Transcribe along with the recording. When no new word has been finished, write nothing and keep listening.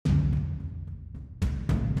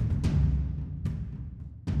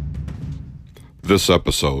This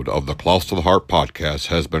episode of the Close to the Heart podcast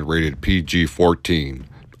has been rated PG-14.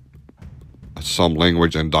 Some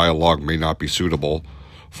language and dialogue may not be suitable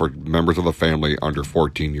for members of the family under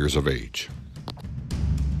 14 years of age.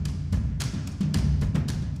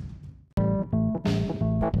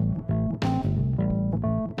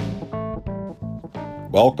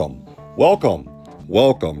 Welcome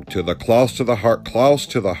to the Close to the Heart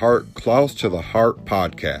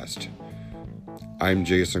podcast. I'm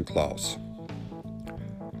Jason Klaus.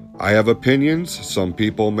 I have opinions. Some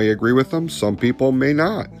people may agree with them. Some people may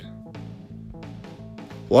not.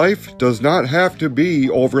 Life does not have to be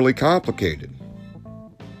overly complicated.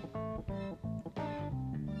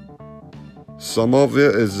 Some of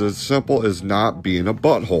it is as simple as not being a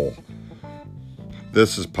butthole.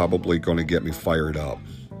 This is probably going to get me fired up.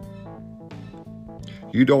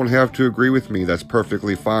 You don't have to agree with me. That's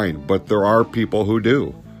perfectly fine. But there are people who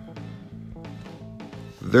do.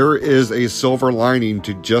 There is a silver lining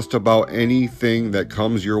to just about anything that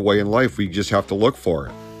comes your way in life. We just have to look for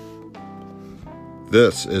it.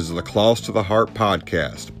 This is the Close to the Heart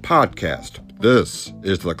podcast. This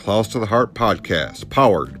is the Close to the Heart podcast,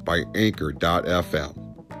 powered by Anchor.fm.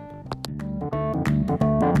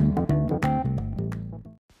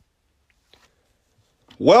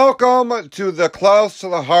 Welcome to the Close to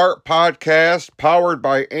the Heart podcast, powered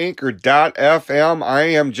by Anchor.fm. I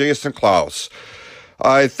am Jason Klaus.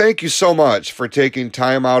 Thank you so much for taking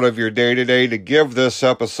time out of your day today to give this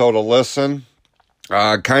episode a listen.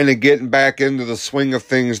 Kind of getting back into the swing of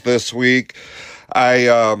things this week.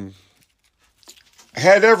 I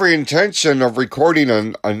had every intention of recording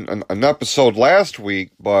an episode last week,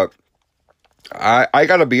 but I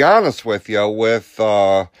got to be honest with you, with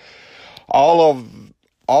all of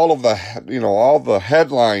the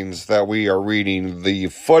headlines that we are reading, the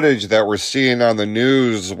footage that we're seeing on the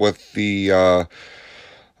news with the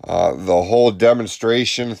whole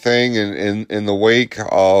demonstration thing in the wake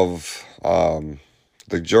of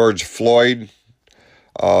the George Floyd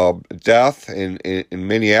death in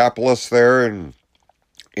Minneapolis there, and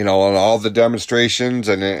and all the demonstrations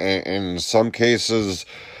and in some cases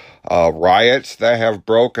riots that have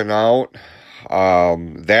broken out.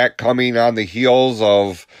 That coming on the heels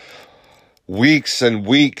of weeks and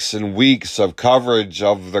weeks and weeks of coverage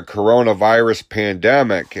of the coronavirus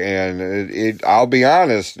pandemic. And I'll be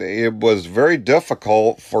honest, it was very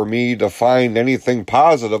difficult for me to find anything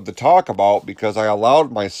positive to talk about because I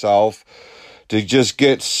allowed myself to just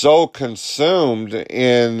get so consumed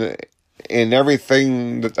in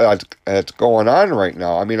everything that's going on right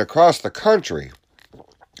now. I mean, across the country.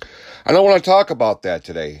 I don't want to talk about that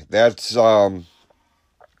today. That's, that's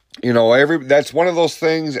one of those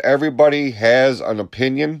things. Everybody has an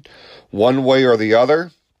opinion one way or the other,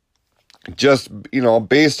 just,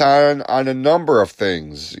 based on a number of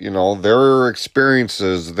things, their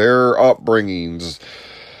experiences, their upbringings,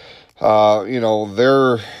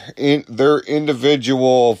 their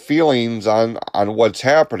individual feelings on what's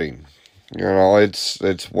happening. It's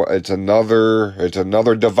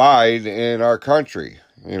another divide in our country,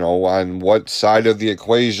 on what side of the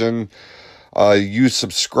equation you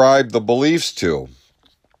subscribe the beliefs to.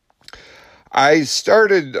 I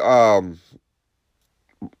started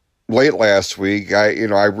late last week.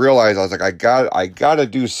 I realized I was like, I got to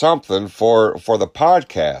do something for the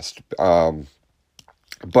podcast.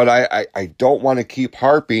 But I don't want to keep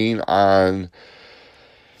harping on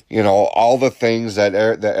all the things that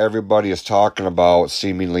everybody is talking about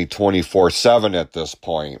seemingly 24/7 at this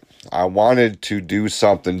point. I wanted to do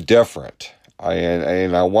something different.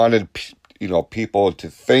 And I wanted people to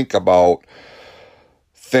think about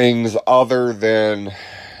things other than,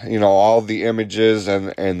 all the images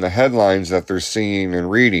and the headlines that they're seeing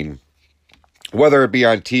and reading, whether it be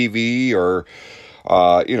on TV or,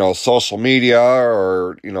 social media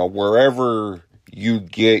or, wherever you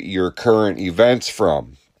get your current events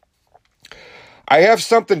from. I have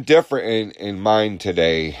something different in mind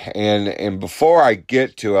today, and before I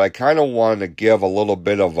get to it, I kind of want to give a little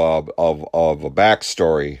bit of a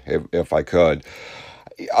backstory, if I could.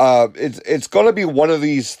 It's going to be one of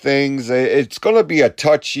these things. It's going to be a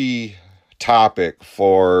touchy topic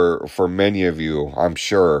for many of you, I'm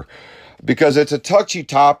sure, because it's a touchy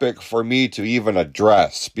topic for me to even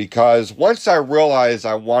address. Because once I realized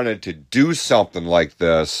I wanted to do something like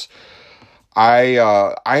this,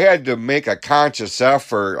 I had to make a conscious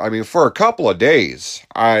effort, for a couple of days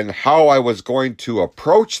on how I was going to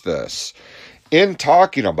approach this in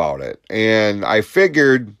talking about it. And I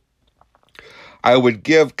figured I would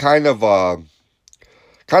give kind of a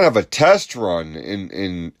test run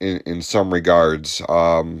in some regards.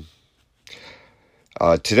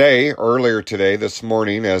 Earlier today, this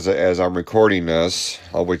morning, as I'm recording this,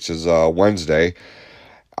 which is Wednesday,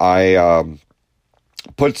 I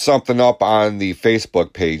put something up on the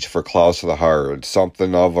Facebook page for Klaus of the Heart,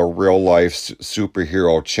 something of a real life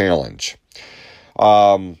superhero challenge.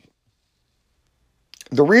 The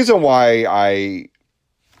reason why I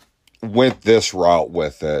went this route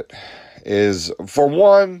with it is, for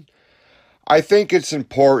one, I think it's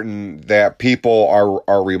important that people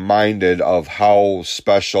are reminded of how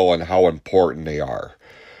special and how important they are.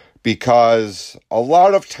 Because a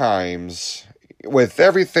lot of times, with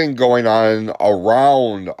everything going on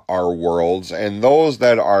around our worlds and those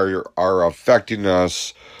that are affecting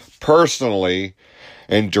us personally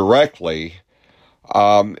and directly,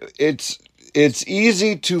 it's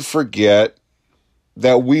easy to forget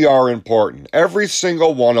that we are important. Every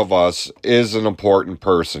single one of us is an important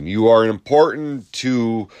person. You are important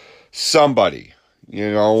to somebody,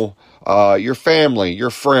 your family, your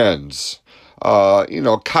friends,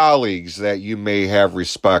 colleagues that you may have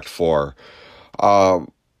respect for.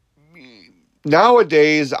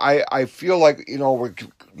 Nowadays, I feel like,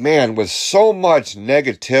 with so much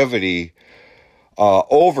negativity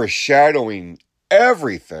overshadowing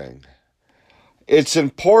everything, it's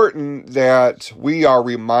important that we are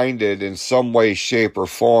reminded in some way, shape, or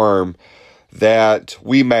form that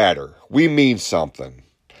we matter. We mean something.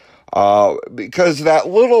 Because that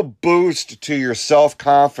little boost to your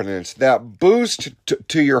self-confidence, that boost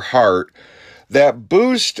to your heart, that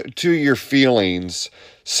boost to your feelings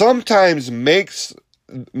sometimes makes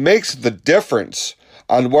the difference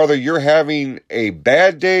on whether you're having a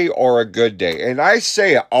bad day or a good day. And I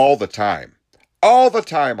say it all the time. All the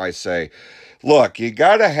time I say, look, you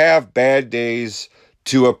got to have bad days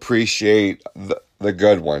to appreciate the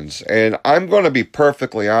good ones. And I'm going to be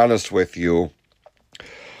perfectly honest with you.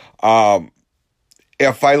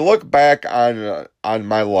 If I look back on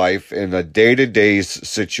my life in a day-to-day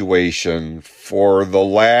situation for the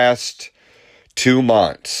last 2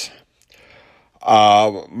 months,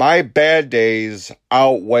 my bad days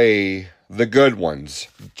outweigh the good ones,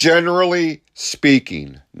 generally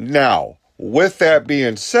speaking. Now, with that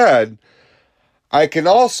being said, I can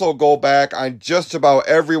also go back on just about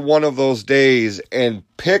every one of those days and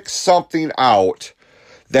pick something out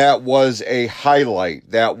that was a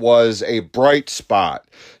highlight, that was a bright spot,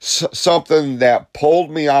 something that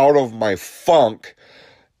pulled me out of my funk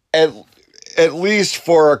at least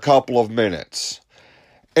for a couple of minutes.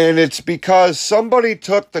 And it's because somebody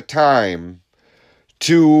took the time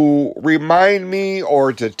to remind me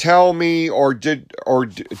or to tell me or to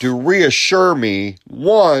reassure me,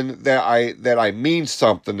 one, that I mean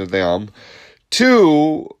something to them,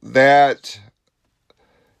 two, that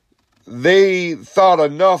they thought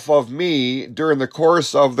enough of me during the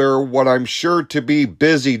course of their what I'm sure to be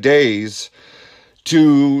busy days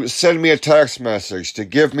to send me a text message, to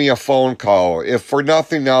give me a phone call, if for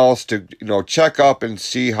nothing else, to check up and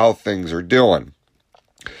see how things are doing.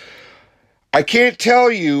 I can't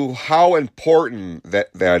tell you how important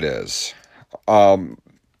that is,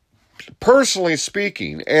 personally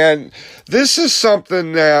speaking. And this is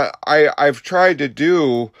something that I've tried to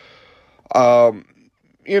do,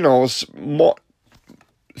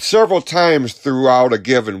 several times throughout a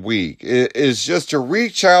given week. It is just to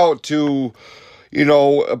reach out to,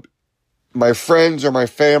 my friends or my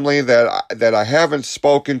family that I haven't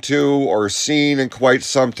spoken to or seen in quite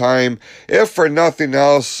some time. If for nothing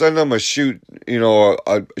else, send them shoot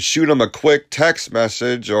them a quick text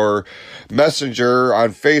message or messenger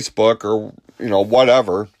on Facebook or,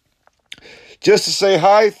 whatever. Just to say,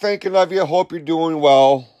 hi, thinking of you, hope you're doing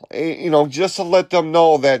well. Just to let them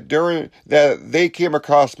know that that they came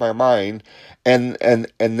across my mind and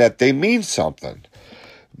that they mean something.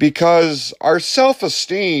 Because our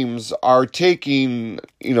self-esteems are taking,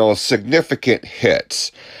 significant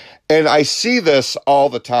hits. And I see this all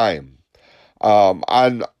the time. On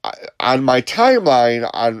my timeline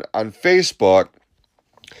on Facebook,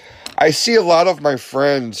 I see a lot of my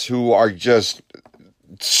friends who are just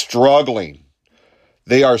struggling.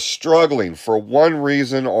 They are struggling for one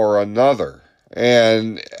reason or another.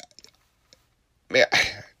 And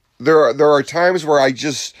there are times where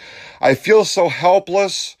I feel so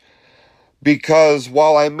helpless, because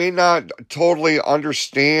while I may not totally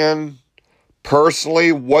understand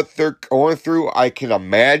personally what they're going through, I can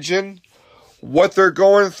imagine what they're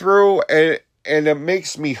going through, and it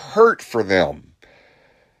makes me hurt for them.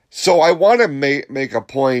 So I want to make a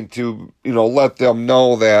point to, let them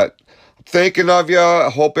know that I'm thinking of you. I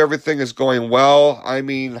hope everything is going well. I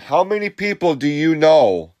mean, how many people do you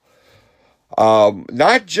know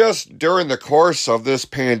Not just during the course of this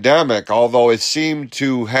pandemic, although it seemed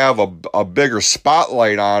to have a bigger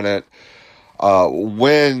spotlight on it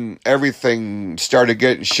when everything started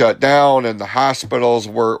getting shut down and the hospitals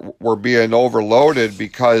were being overloaded,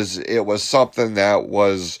 because it was something that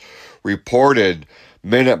was reported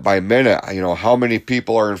minute by minute. You know, how many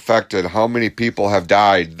people are infected, how many people have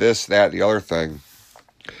died, this, that, the other thing.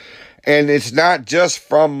 And it's not just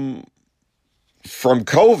from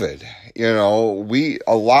COVID. You know,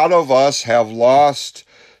 a lot of us have lost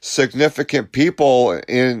significant people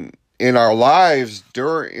in our lives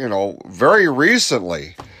very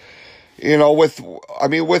recently.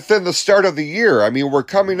 Within the start of the year. I mean, we're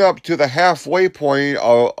coming up to the halfway point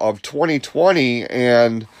of 2020,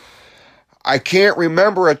 and I can't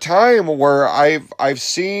remember a time where I've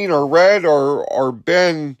seen or read or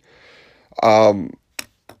been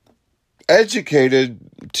educated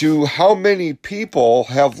to how many people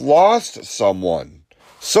have lost someone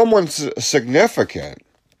significant.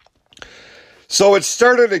 So it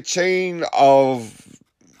started a chain of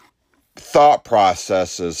thought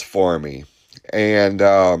processes for me. And,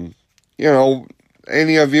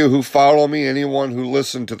 any of you who follow me, anyone who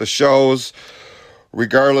listens to the shows,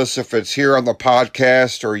 regardless if it's here on the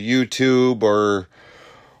podcast or YouTube or,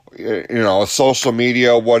 social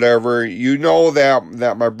media, whatever,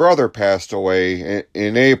 that my brother passed away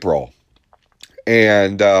in April.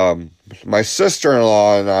 And my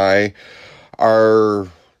sister-in-law and I are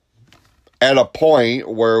at a point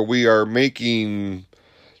where we are making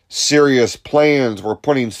serious plans. We're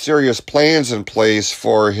putting serious plans in place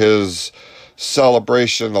for his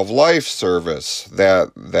celebration of life service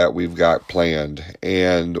that we've got planned.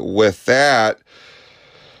 And with that,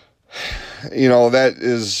 that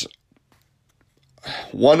is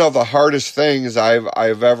one of the hardest things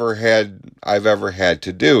I've ever had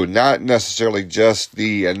to do. Not necessarily just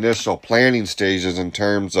the initial planning stages in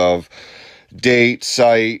terms of date,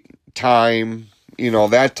 site, time,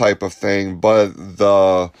 that type of thing, but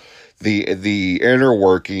the inner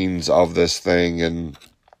workings of this thing. And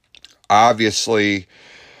obviously,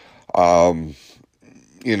 there's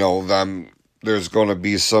going to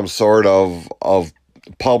be some sort of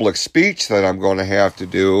public speech that I'm going to have to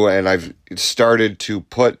do, and I've started to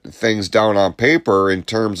put things down on paper in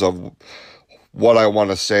terms of what I want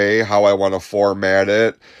to say, how I want to format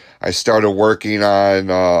it. I started working on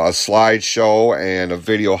a slideshow and a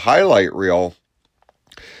video highlight reel,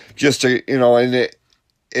 just to, and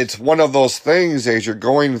it's one of those things as you're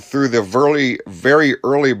going through the very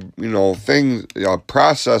early,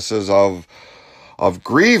 processes of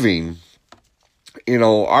grieving.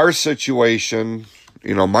 Our situation,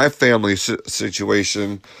 my family's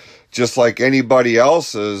situation, just like anybody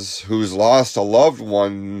else's who's lost a loved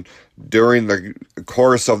one during the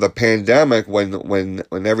course of the pandemic, when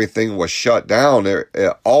everything was shut down,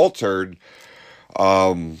 it altered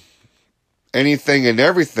anything and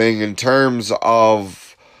everything in terms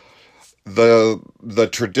of the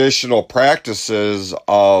traditional practices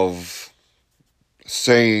of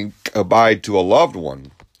saying goodbye to a loved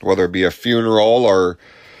one, whether it be a funeral or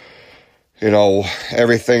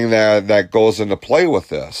everything that goes into play with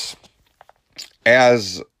this.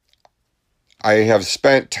 As I have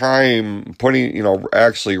spent time putting,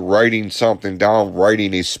 actually writing something down,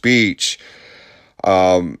 writing a speech,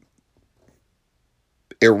 it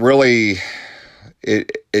really,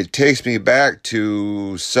 it takes me back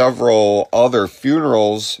to several other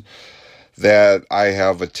funerals that I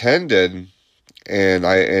have attended, and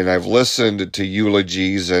I've listened to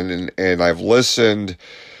eulogies and I've listened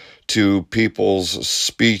to people's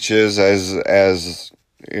speeches as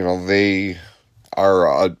they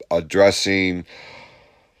are addressing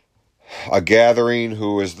a gathering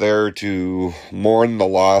who is there to mourn the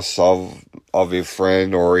loss of a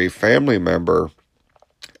friend or a family member.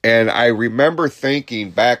 And I remember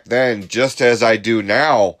thinking back then, just as I do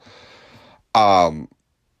now,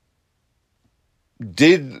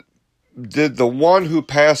 did the one who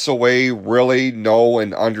passed away really know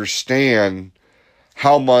and understand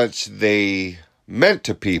how much they meant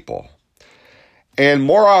to people? And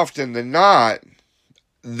more often than not,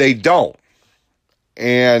 they don't.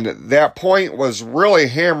 And that point was really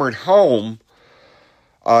hammered home,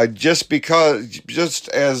 just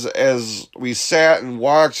as we sat and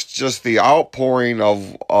watched just the outpouring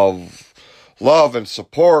of love and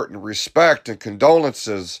support and respect and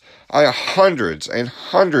condolences. Hundreds and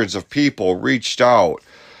hundreds of people reached out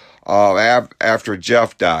after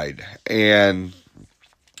Jeff died. And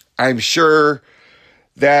I'm sure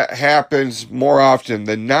that happens more often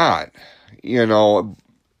than not.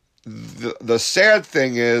 the sad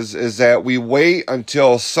thing is that we wait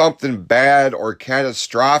until something bad or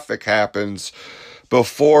catastrophic happens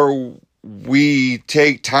before we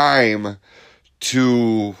take time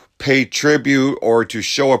to pay tribute or to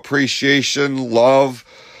show appreciation, love,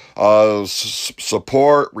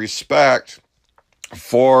 support, respect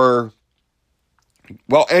for,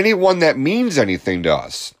 well, anyone that means anything to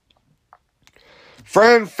us.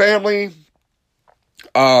 Friend, family,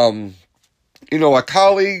 a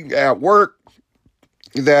colleague at work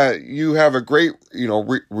that you have a great,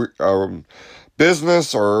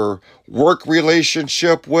 business or work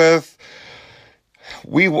relationship with.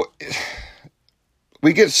 We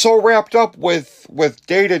get so wrapped up with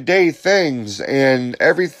day-to-day things and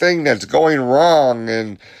everything that's going wrong,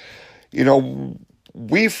 and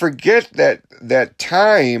we forget that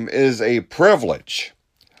time is a privilege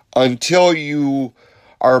until you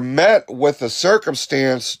are met with a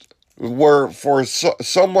circumstance where for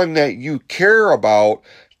someone that you care about,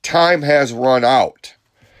 time has run out.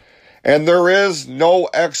 And there is no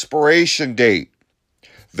expiration date.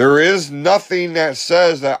 There is nothing that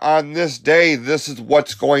says that on this day, this is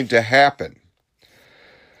what's going to happen.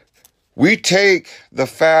 We take the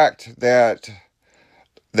fact that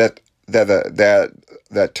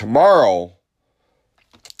tomorrow,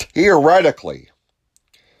 theoretically,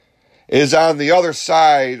 is on the other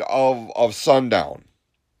side of sundown.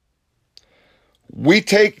 We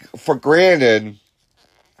take for granted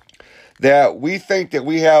that we think that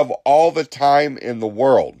we have all the time in the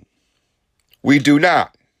world. We do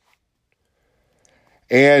not.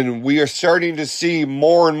 And we are starting to see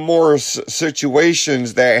more and more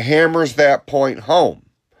situations that hammers that point home.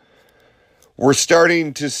 We're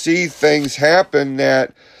starting to see things happen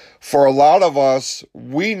that for a lot of us,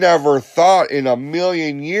 we never thought in a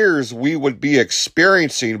million years we would be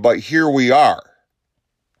experiencing, but here we are.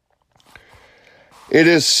 It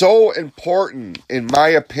is so important, in my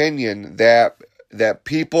opinion, that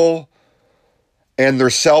people and their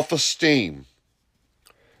self-esteem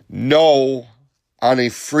know on a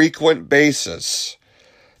frequent basis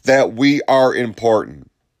that we are important,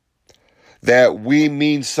 that we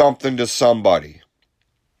mean something to somebody.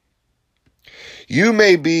 You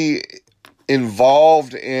may be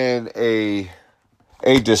involved in a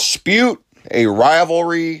dispute, a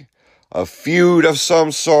rivalry, a feud of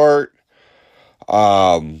some sort,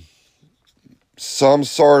 some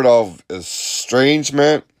sort of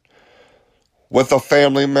estrangement with a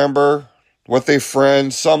family member, with a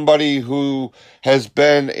friend, somebody who has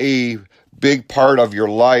been a big part of your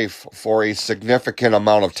life for a significant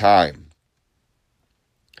amount of time.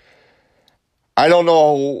 I don't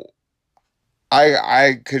know,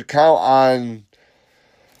 I could count on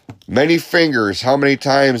many fingers how many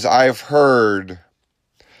times I've heard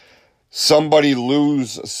somebody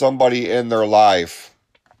lose somebody in their life,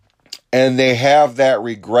 and they have that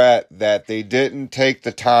regret that they didn't take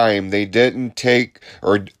the time, they didn't take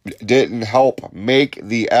or didn't help make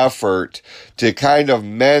the effort to kind of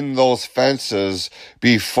mend those fences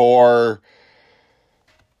before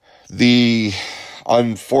the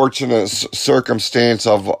unfortunate circumstance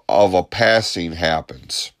of a passing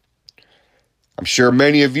happens. I'm sure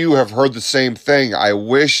many of you have heard the same thing. I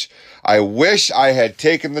wish I had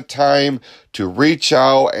taken the time to reach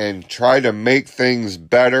out and try to make things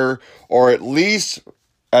better, or at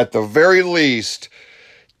the very least,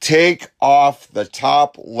 take off the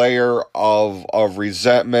top layer of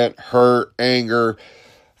resentment, hurt, anger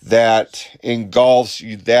that engulfs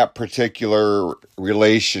that particular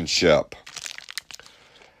relationship.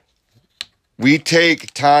 We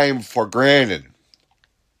take time for granted.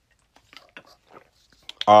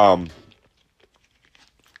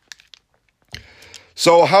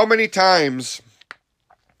 So how many times,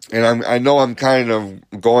 and I know I'm kind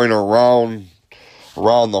of going around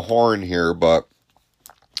the horn here, but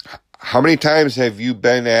how many times have you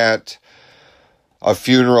been at a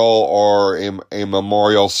funeral or a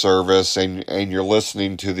memorial service and you're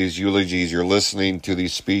listening to these eulogies, you're listening to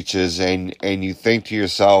these speeches, and you think to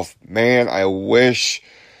yourself, man, I wish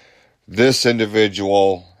this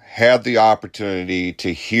individual had the opportunity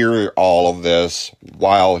to hear all of this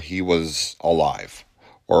while he was alive,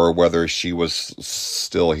 or whether she was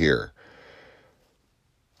still here.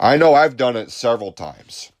 I know I've done it several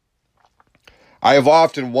times. I have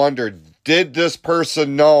often wondered, did this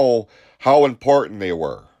person know how important they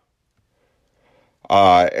were?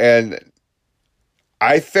 And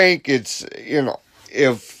I think it's,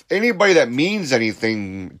 if anybody that means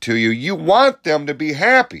anything to you, you want them to be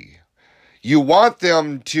happy. You want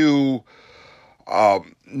them to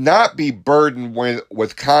not be burdened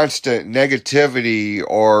with constant negativity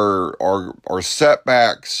or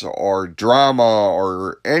setbacks or drama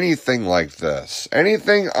or anything like this.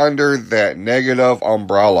 Anything under that negative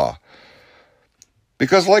umbrella.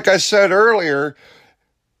 Because like I said earlier,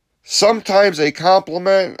 sometimes a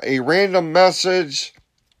compliment, a random message,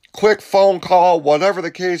 quick phone call, whatever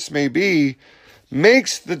the case may be,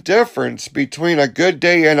 makes the difference between a good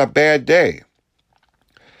day and a bad day.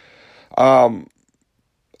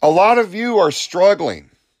 A lot of you are struggling.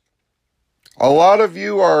 A lot of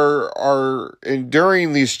you are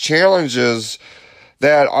enduring these challenges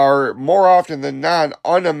that are more often than not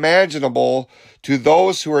unimaginable to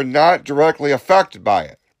those who are not directly affected by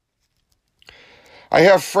it. I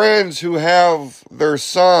have friends who have their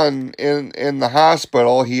son in the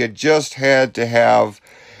hospital. He had just had to have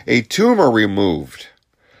a tumor removed.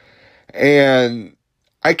 And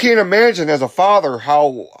I can't imagine as a father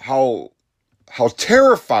how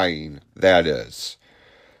terrifying that is.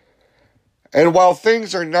 And while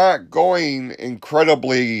things are not going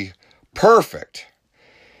incredibly perfect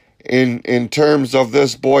in terms of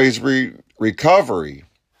this boy's recovery,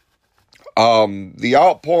 the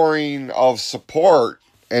outpouring of support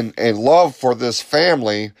and love for this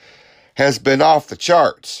family has been off the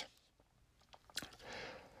charts.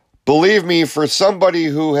 Believe me, for somebody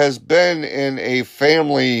who has been in a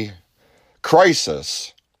family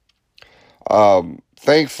crisis,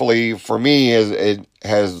 thankfully for me,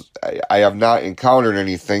 I have not encountered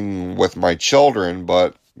anything with my children,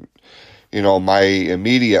 but my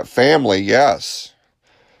immediate family, yes.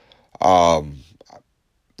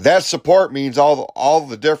 That support means all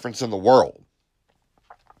the difference in the world.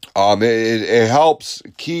 It helps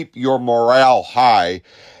keep your morale high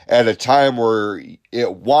at a time where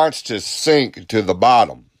it wants to sink to the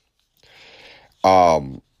bottom.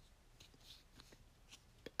 I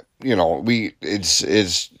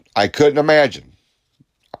couldn't imagine.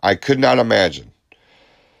 I could not imagine.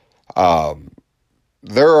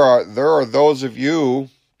 There are those of you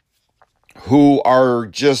who are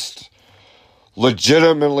just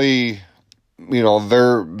legitimately,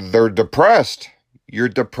 they're depressed. You're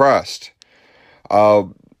depressed.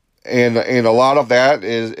 And a lot of that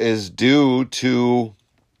is due to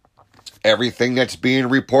everything that's being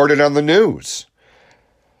reported on the news.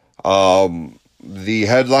 The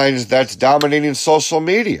headlines that's dominating social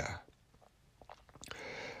media.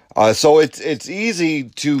 So it's easy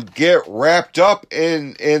to get wrapped up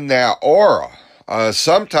in that aura.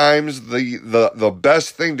 Sometimes the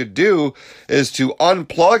best thing to do is to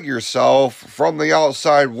unplug yourself from the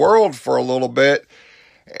outside world for a little bit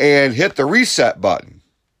and hit the reset button.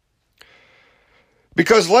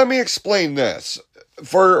 Because let me explain this.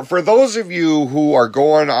 For those of you who are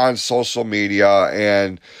going on social media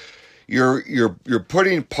and you're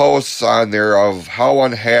putting posts on there of how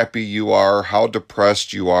unhappy you are, how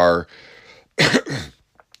depressed you are,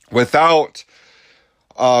 without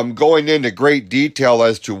going into great detail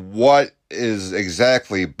as to what is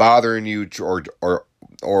exactly bothering you or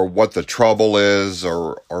what the trouble is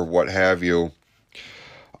or what have you.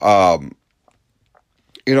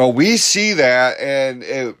 We see that and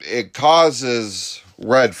it causes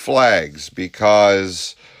red flags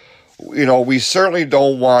because, we certainly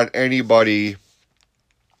don't want anybody,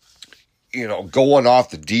 going off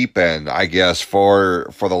the deep end, I guess,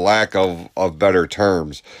 for the lack of better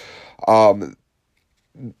terms.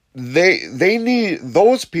 They need,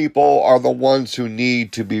 those people are the ones who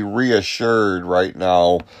need to be reassured right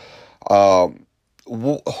now,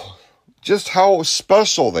 just how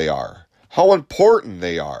special they are, how important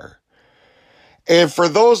they are. And for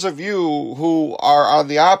those of you who are on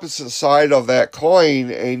the opposite side of that coin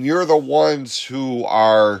and you're the ones who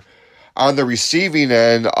are on the receiving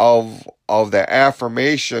end of the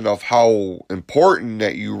affirmation of how important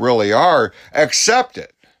that you really are, accept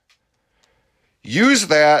it. Use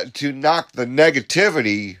that to knock the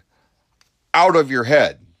negativity out of your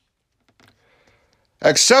head.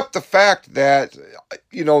 Accept the fact that,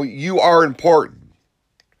 you are important.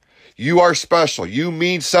 You are special. You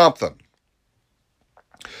mean something.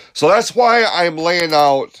 So that's why I'm laying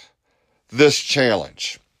out this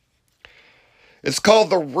challenge. It's called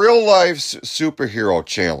the Real Life Superhero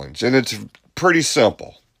Challenge, and it's pretty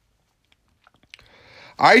simple.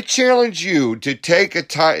 I challenge you to take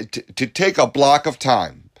a block of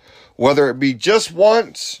time, whether it be just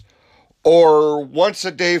once or once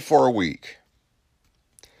a day for a week.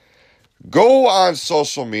 Go on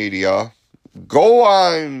social media, go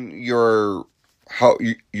on your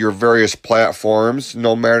various platforms,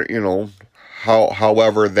 no matter,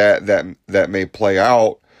 however that may play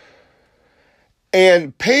out,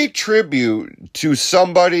 and pay tribute to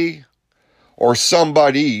somebody or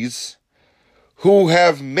somebodies who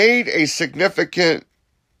have made a significant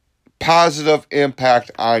positive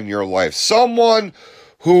impact on your life. Someone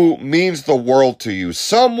who means the world to you.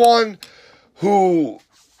 Someone who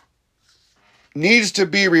needs to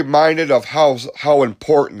be reminded of how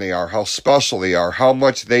important they are, how special they are, how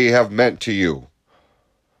much they have meant to you.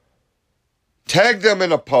 Tag them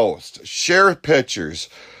in a post, share pictures,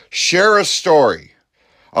 share a story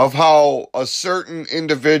of how a certain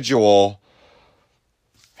individual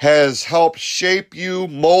has helped shape you,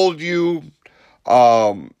 mold you,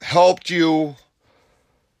 helped you,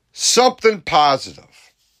 something positive.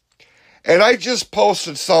 And I just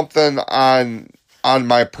posted something on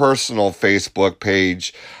my personal Facebook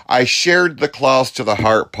page. I shared the Close to the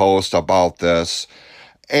Heart post about this.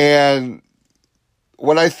 And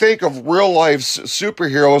when I think of real life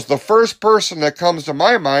superheroes, the first person that comes to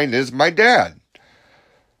my mind is my dad.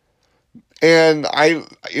 And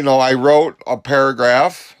I wrote a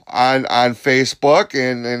paragraph on Facebook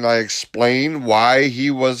and I explained why he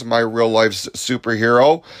was my real life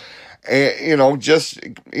superhero. And,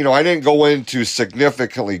 I didn't go into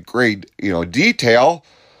significantly great, detail,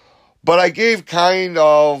 but I gave kind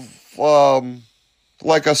of,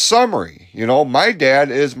 like a summary. My dad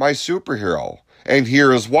is my superhero and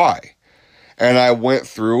here is why. And I went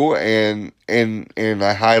through and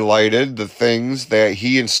I highlighted the things that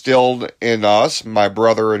he instilled in us, my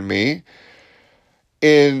brother and me,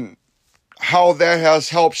 in how that has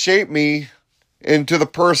helped shape me into the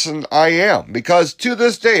person I am. Because to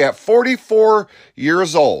this day, at 44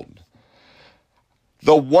 years old,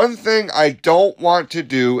 the one thing I don't want to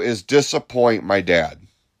do is disappoint my dad.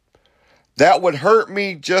 That would hurt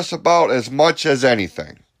me just about as much as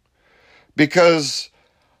anything. Because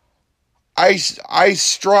I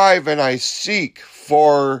strive and I seek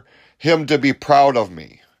for him to be proud of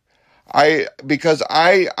me. Because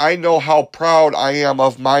I know how proud I am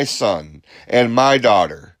of my son and my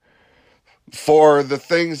daughter for the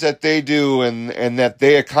things that they do and that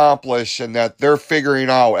they accomplish and that they're figuring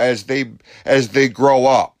out as they grow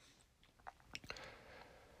up.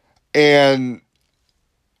 And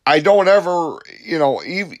I don't ever,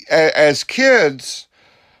 even as kids,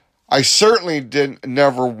 I certainly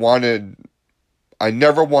never wanted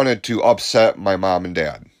to upset my mom and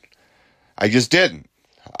dad. I just didn't.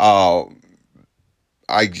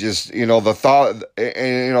 I just, the thought,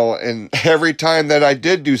 and every time that I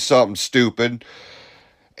did do something stupid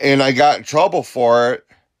and I got in trouble for it,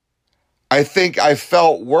 I think I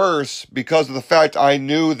felt worse because of the fact I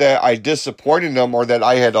knew that I disappointed them or that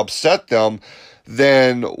I had upset them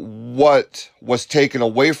than what was taken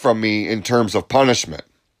away from me in terms of punishment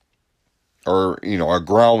or, a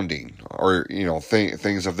grounding or,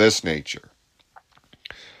 things of this nature.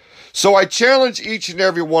 So I challenge each and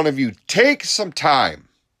every one of you, take some time,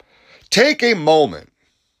 take a moment,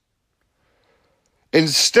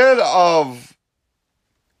 instead of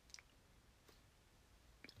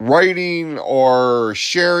writing or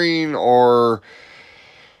sharing or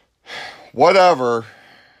whatever,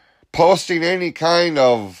 posting any kind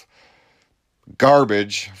of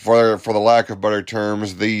garbage, for the lack of better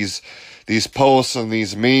terms, these posts and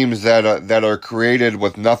these memes that are created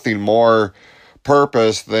with nothing more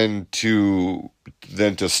purpose than to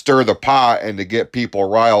stir the pot and to get people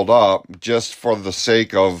riled up just for the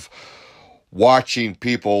sake of watching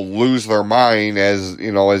people lose their mind as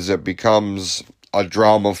it becomes a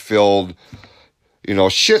drama-filled,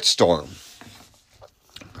 shitstorm.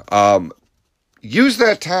 Use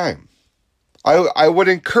that time. I would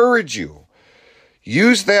encourage you,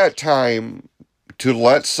 use that time to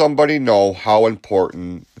let somebody know how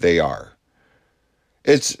important they are.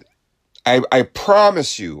 I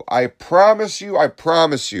promise you,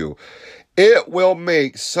 it will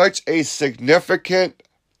make such a significant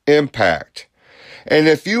impact. And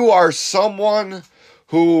if you are someone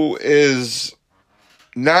who is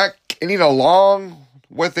not getting along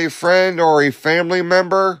with a friend or a family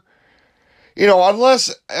member,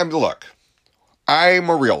 look, I'm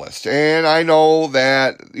a realist, and I know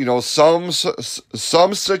that,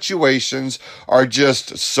 some situations are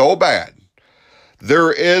just so bad.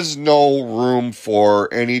 There is no room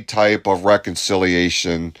for any type of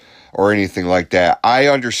reconciliation or anything like that. I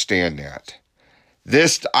understand that.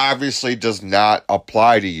 This obviously does not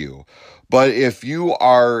apply to you. But if you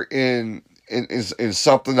are in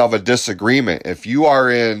something of a disagreement, if you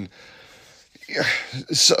are in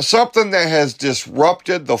something that has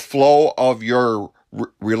disrupted the flow of your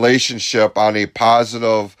relationship on a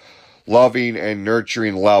positive, loving, and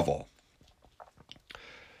nurturing level,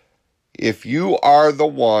 if you are the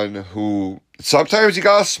one who, sometimes you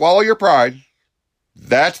gotta swallow your pride,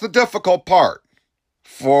 that's the difficult part.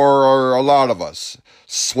 for a lot of us.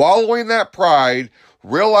 Swallowing that pride,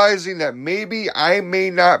 realizing that maybe I may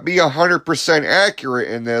not be 100% accurate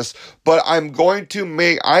in this, but I'm going to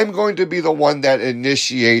be the one that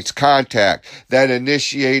initiates contact, that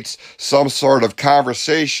initiates some sort of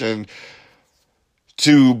conversation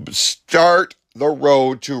to start the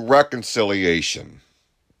road to reconciliation.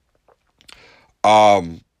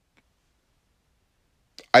 I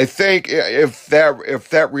think if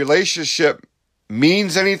that relationship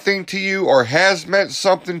means anything to you or has meant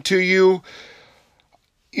something to you,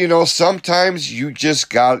 sometimes you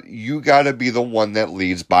got to be the one that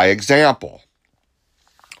leads by example,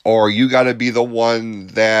 or you got to be the one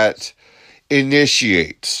that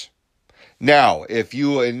initiates. Now, if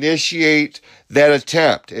you initiate that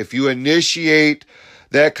attempt, if you initiate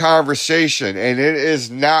that conversation and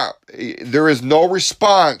there is no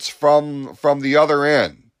response from the other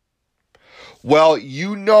end, well,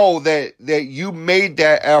 you know that you made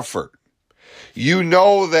that effort. You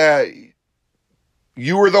know that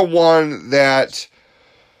you were the one that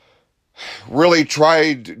really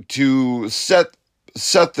tried to set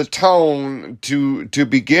the tone to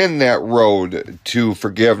begin that road to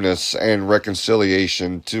forgiveness and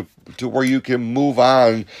reconciliation, to where you can move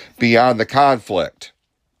on beyond the conflict.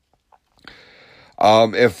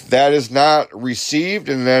 If that is not received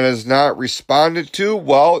and that is not responded to,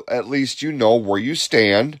 well, at least you know where you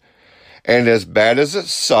stand. And as bad as it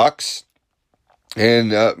sucks,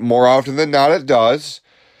 and more often than not it does,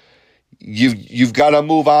 you've got to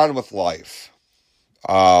move on with life.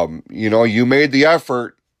 You made the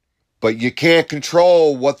effort, but you can't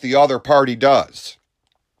control what the other party does.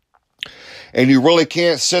 And you really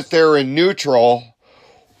can't sit there in neutral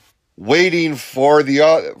waiting for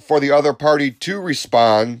the other party to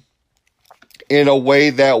respond in a way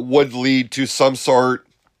that would lead to some sort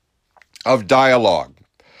of dialogue,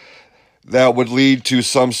 that would lead to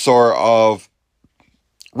some sort of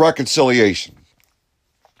reconciliation.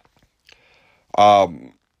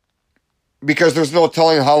 Because there's no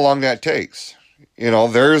telling how long that takes.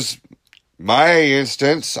 There's my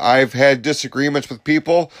instance. I've had disagreements with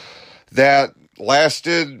people that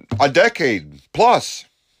lasted a decade plus.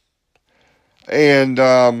 And,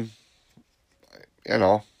 I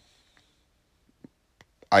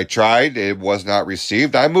tried, it was not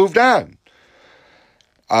received. I moved on.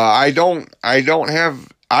 I don't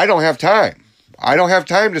have time. I don't have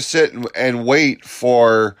time to sit and wait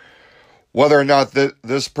for whether or not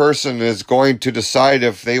this person is going to decide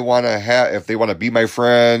if they want to be my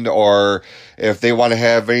friend, or if they want to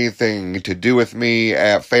have anything to do with me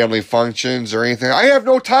at family functions or anything. I have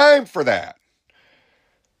no time for that.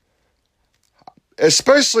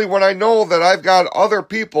 Especially when I know that I've got other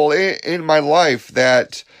people in my life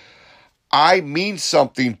that I mean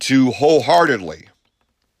something to wholeheartedly.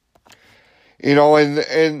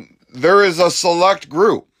 And there is a select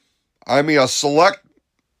group. I mean, a select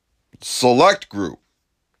group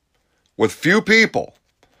with few people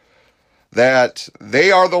that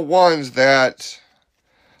they are the ones that,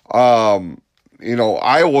 I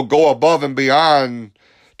will go above and beyond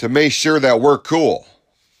to make sure that we're cool.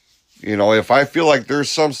 If I feel like there's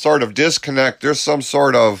some sort of disconnect, there's some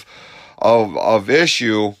sort of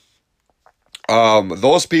issue,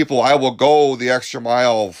 those people I will go the extra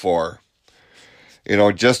mile for,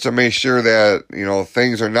 just to make sure that,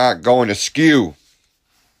 things are not going askew.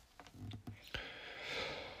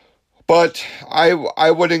 But I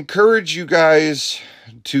would encourage you guys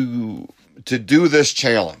to do this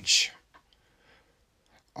challenge.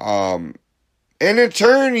 And in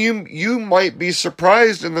turn, you might be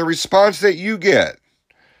surprised in the response that you get.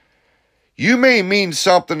 You may mean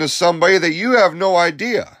something to somebody that you have no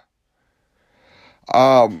idea.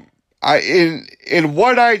 In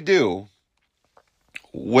what I do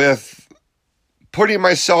with putting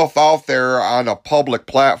myself out there on a public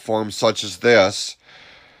platform such as this,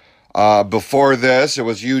 before this, it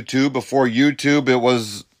was YouTube. Before YouTube, it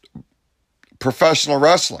was professional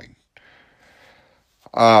wrestling.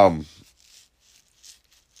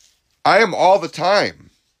 I am all the time,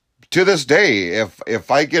 to this day, if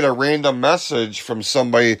I get a random message from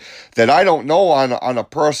somebody that I don't know on a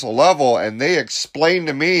personal level, and they explain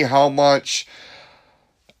to me how much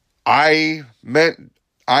I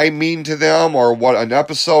mean to them, or what an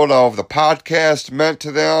episode of the podcast meant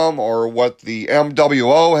to them, or what the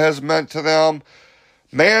MWO has meant to them,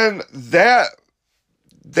 man, that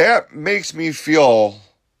makes me feel,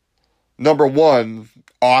 number one,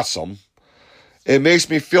 awesome. It makes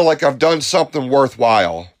me feel like I've done something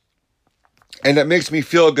worthwhile. And it makes me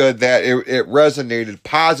feel good that it resonated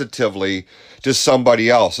positively to somebody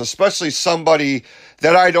else, especially somebody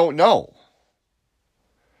that I don't know.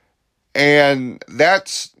 And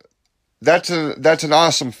that's an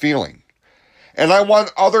awesome feeling. And I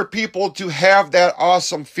want other people to have that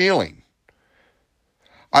awesome feeling.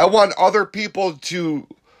 I want other people to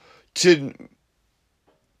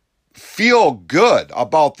feel good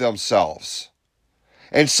about themselves.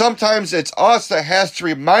 And sometimes it's us that has to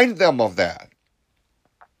remind them of that.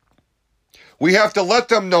 We have to let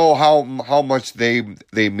them know how much they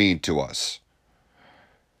mean to us.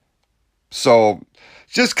 So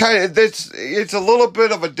just kind of, it's a little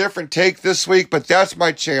bit of a different take this week, but that's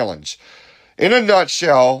my challenge. In a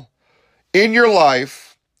nutshell, in your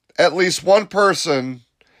life, at least one person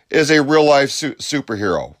is a real life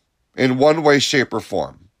superhero in one way, shape, or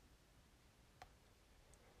form.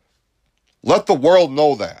 Let the world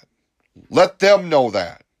know that. Let them know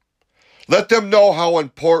that. Let them know how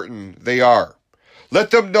important they are.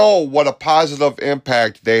 Let them know what a positive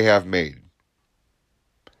impact they have made.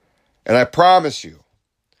 And I promise you,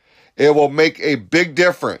 it will make a big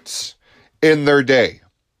difference in their day.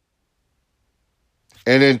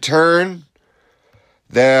 And in turn,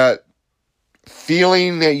 that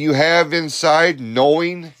feeling that you have inside,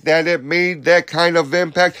 knowing that it made that kind of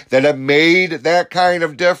impact, that it made that kind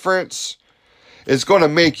of difference, is going to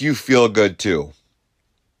make you feel good too.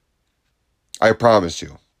 I promise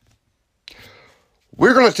you.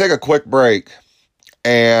 We're going to take a quick break,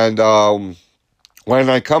 and when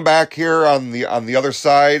I come back here on the other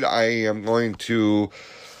side, I am going to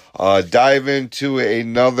dive into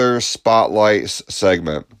another spotlight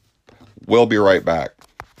segment. We'll be right back.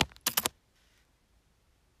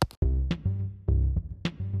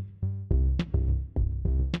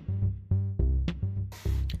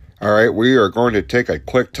 All right, we are going to take a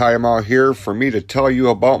quick time out here for me to tell you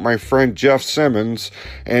about my friend Jeff Simmons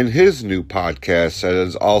and his new podcast that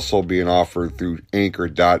is also being offered through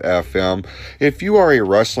Anchor.fm. If you are a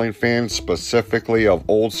wrestling fan, specifically of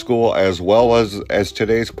old school as well as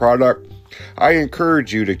today's product, I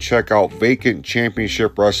encourage you to check out Vacant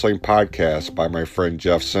Championship Wrestling Podcast by my friend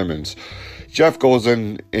Jeff Simmons. Jeff goes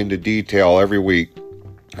into detail every week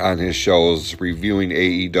on his shows, reviewing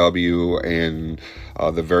AEW and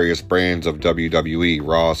the various brands of WWE,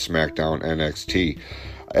 Raw, SmackDown, NXT,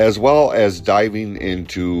 as well as diving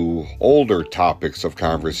into older topics of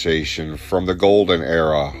conversation from the golden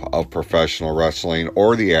era of professional wrestling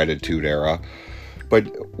or the Attitude Era.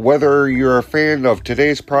 But whether you're a fan of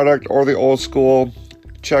today's product or the old school,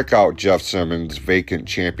 check out Jeff Simmons' Vacant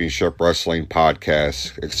Championship Wrestling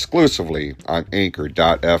Podcast exclusively on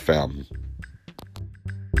Anchor.fm.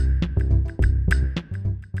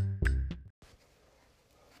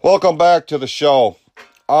 Welcome back to the show.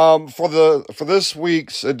 For this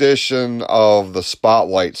week's edition of the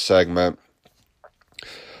Spotlight segment,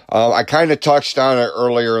 I kind of touched on it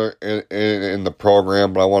earlier in the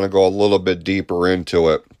program, but I want to go a little bit deeper into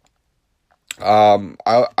it.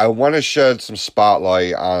 I want to shed some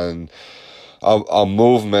spotlight on a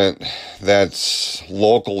movement that's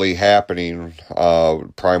locally happening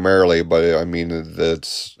primarily, but I mean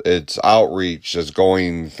its outreach is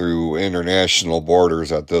going through international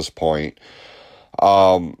borders at this point.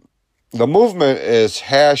 The movement is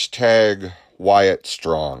hashtag Wyatt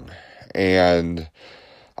Strong, and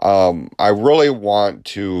I really want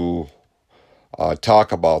to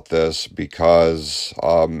talk about this because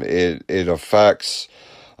it affects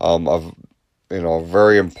a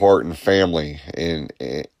very important family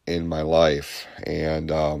in my life.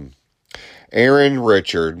 And Aaron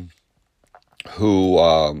Richard,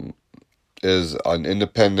 who is an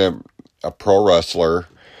independent pro wrestler,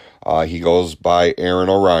 he goes by Aaron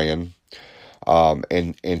Orion,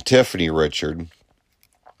 and Tiffany Richard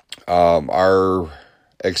are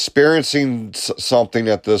experiencing something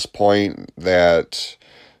at this point that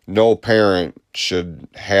no parent should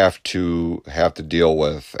have to deal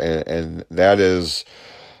with, and that is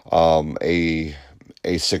a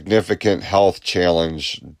significant health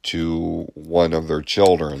challenge to one of their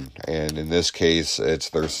children, and in this case, it's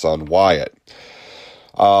their son Wyatt.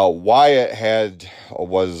 Wyatt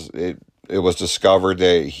it was discovered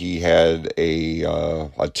that he had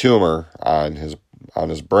a tumor on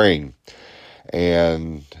his brain,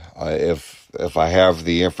 and if I have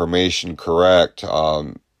the information correct,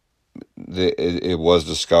 it was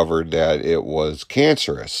discovered that it was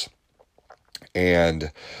cancerous.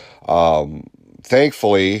 And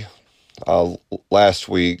thankfully, last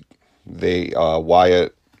week,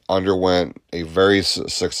 Wyatt underwent a very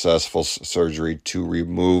successful surgery to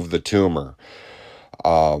remove the tumor.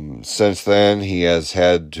 Since then, he has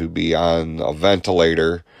had to be on a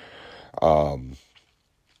ventilator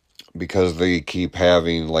because they keep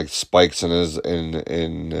having like spikes in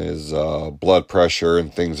his blood pressure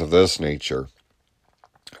and things of this nature.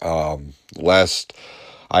 Last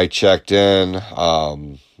I checked in,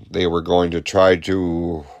 they were going to try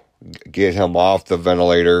to get him off the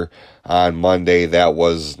ventilator on Monday. That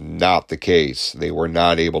was not the case. They were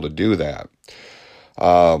not able to do that.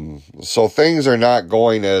 So things are not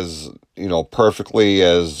going as, perfectly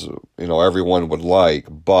as, everyone would like.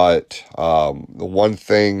 But the one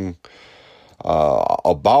thing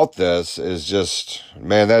about this is just,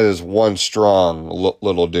 man, that is one strong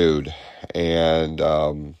little dude.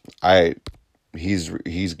 And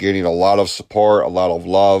he's getting a lot of support, a lot of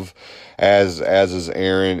love, as is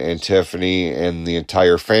Aaron and Tiffany and the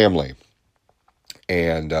entire family.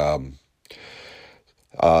 And a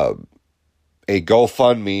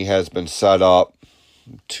GoFundMe has been set up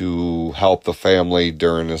to help the family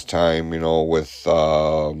during this time, with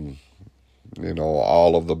all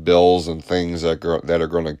of the bills and things that are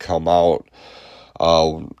going to come out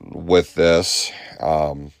with this.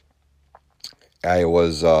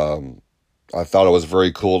 I thought it was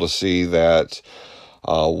very cool to see that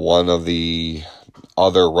one of the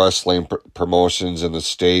other wrestling promotions in the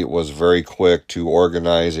state was very quick to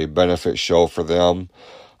organize a benefit show for them.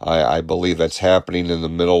 I believe that's happening in the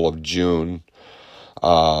middle of June,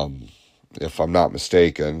 if I'm not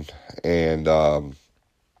mistaken. And, the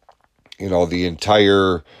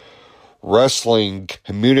entire wrestling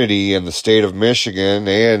community in the state of Michigan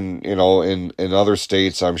and, in other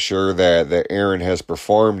states, I'm sure that Aaron has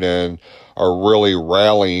performed in, are really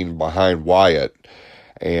rallying behind Wyatt.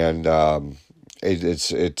 And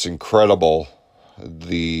it's incredible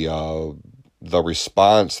the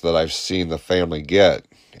response that I've seen the family get.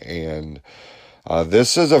 And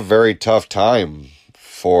this is a very tough time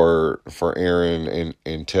for Aaron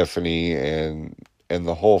and Tiffany and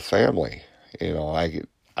the whole family.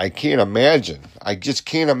 I can't imagine. I just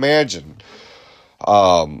can't imagine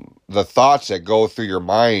the thoughts that go through your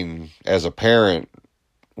mind as a parent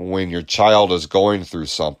when your child is going through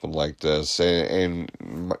something like this. And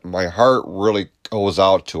my heart really goes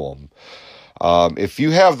out to them. If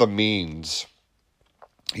you have the means,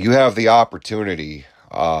 you have the opportunity.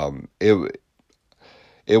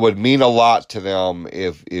 It would mean a lot to them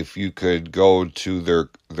if you could go to their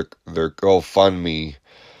GoFundMe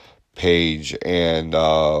page and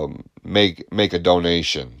make a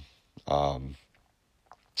donation.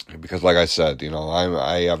 Because like I said,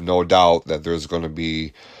 I have no doubt that there's going to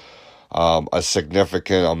be a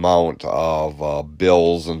significant amount of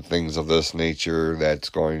bills and things of this nature that's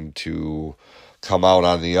going to come out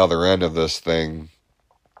on the other end of this thing.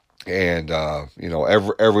 And,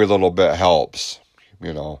 every little bit helps,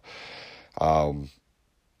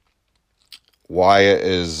 Wyatt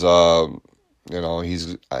is, I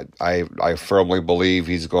firmly believe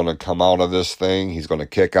he's going to come out of this thing. He's going to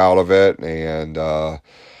kick out of it. And,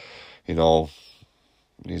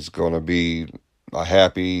 he's going to be a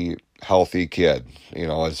happy, healthy kid,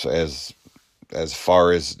 as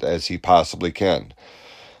far as he possibly can.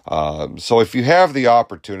 So if you have the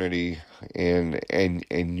opportunity and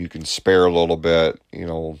you can spare a little bit,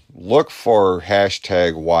 look for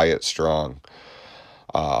hashtag Wyatt Strong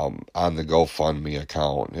on the GoFundMe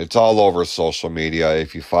account. It's all over social media.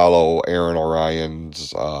 If you follow Aaron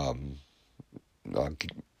Orion's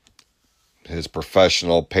his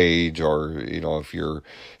professional page, or if you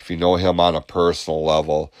know him on a personal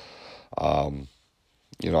level, I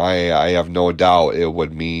have no doubt it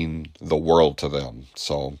would mean the world to them.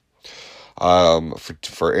 So,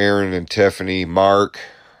 for Aaron and Tiffany, Mark,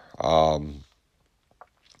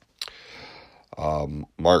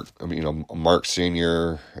 Mark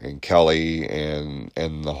Sr. and Kelly and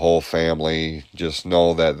the whole family, just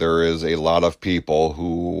know that there is a lot of people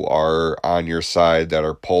who are on your side, that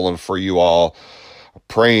are pulling for you all,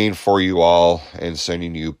 praying for you all, and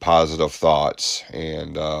sending you positive thoughts.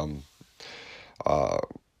 And,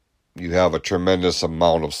 you have a tremendous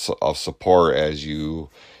amount of support as you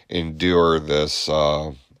endure this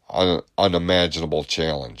unimaginable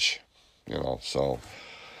challenge, so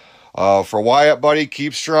for Wyatt, buddy,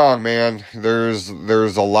 keep strong, man. There's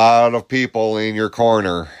a lot of people in your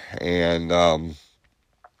corner, and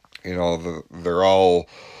they're all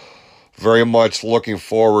very much looking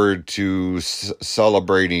forward to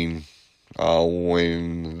celebrating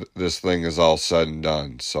when this thing is all said and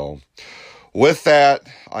done. So with that,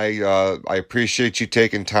 I appreciate you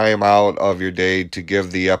taking time out of your day to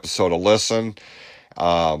give the episode a listen.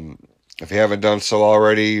 If you haven't done so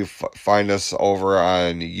already, find us over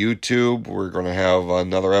on YouTube. We're going to have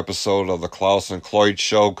another episode of the Klaus and Cloyd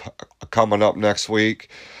Show coming up next week.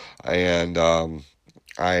 And I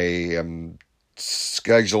am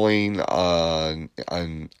scheduling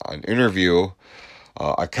an interview,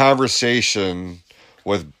 a conversation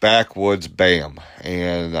with Backwoods Bam.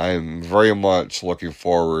 And I'm very much looking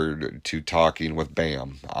forward to talking with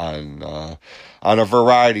Bam on a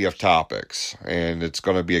variety of topics. And it's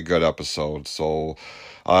going to be a good episode. So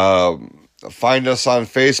find us on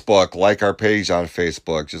Facebook, like our page on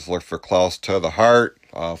Facebook. Just look for Close to the Heart.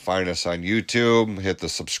 Find us on YouTube, hit the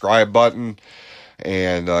subscribe button,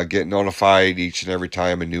 and get notified each and every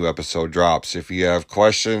time a new episode drops. If you have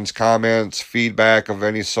questions, comments, feedback of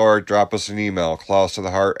any sort, drop us an email,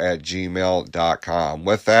 closetotheheart@gmail.com.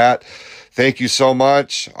 With that, thank you so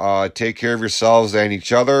much. Take care of yourselves and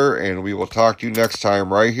each other, and we will talk to you next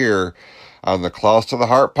time right here on the Close to the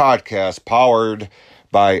Heart podcast, powered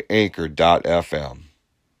by Anchor.fm.